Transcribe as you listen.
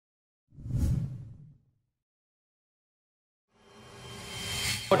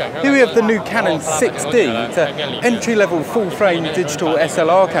Here we have the new Canon 6D. It's an entry-level full-frame digital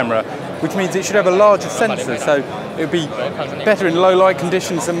SLR camera, which means it should have a larger sensor, so it would be better in low-light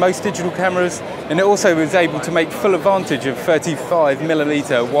conditions than most digital cameras, and it also is able to make full advantage of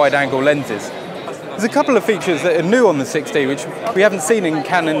 35mm wide-angle lenses. There's a couple of features that are new on the 6D, which we haven't seen in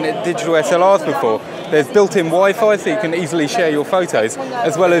Canon digital SLRs before. There's built-in Wi-Fi, so you can easily share your photos,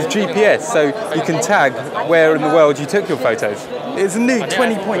 as well as GPS, so you can tag where in the world you took your photos. It's a new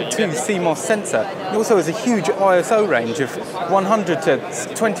 20.2 CMOS sensor. It also has a huge ISO range of 100 to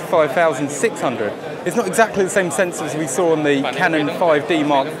 25,600. It's not exactly the same sensor as we saw on the Canon 5D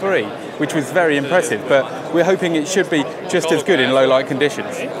Mark III, which was very impressive, but we're hoping it should be just as good in low-light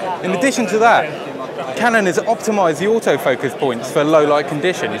conditions. In addition to that, Canon has optimised the autofocus points for low-light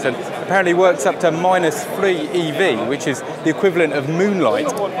conditions and apparently works up to -3 EV, which is the equivalent of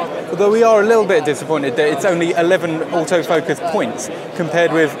moonlight. Although we are a little bit disappointed that it's only 11 autofocus points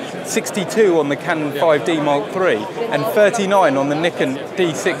compared with 62 on the Canon 5D Mark III and 39 on the Nikon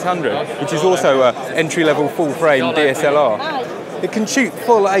D600, which is also an entry-level full-frame DSLR. It can shoot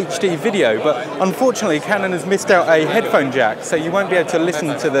full HD video, but unfortunately Canon has missed out a headphone jack, so you won't be able to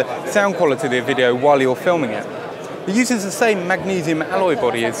listen to the sound quality of the video while you're filming it. It uses the same magnesium alloy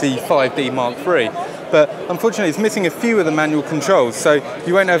body as the 5D Mark III, but unfortunately it's missing a few of the manual controls, so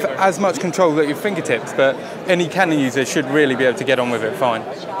you won't have as much control at your fingertips, but any Canon user should really be able to get on with it fine.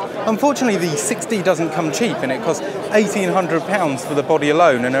 Unfortunately, the 6D doesn't come cheap, and it costs £1,800 for the body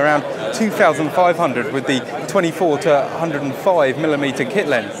alone and around £2,500 with the 24 to 105mm kit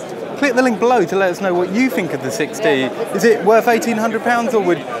lens. Click the link below to let us know what you think of the 6D. Is it worth £1,800, or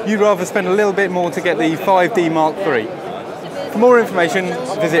would you rather spend a little bit more to get the 5D Mark III? For more information,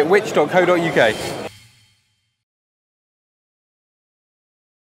 visit which.co.uk.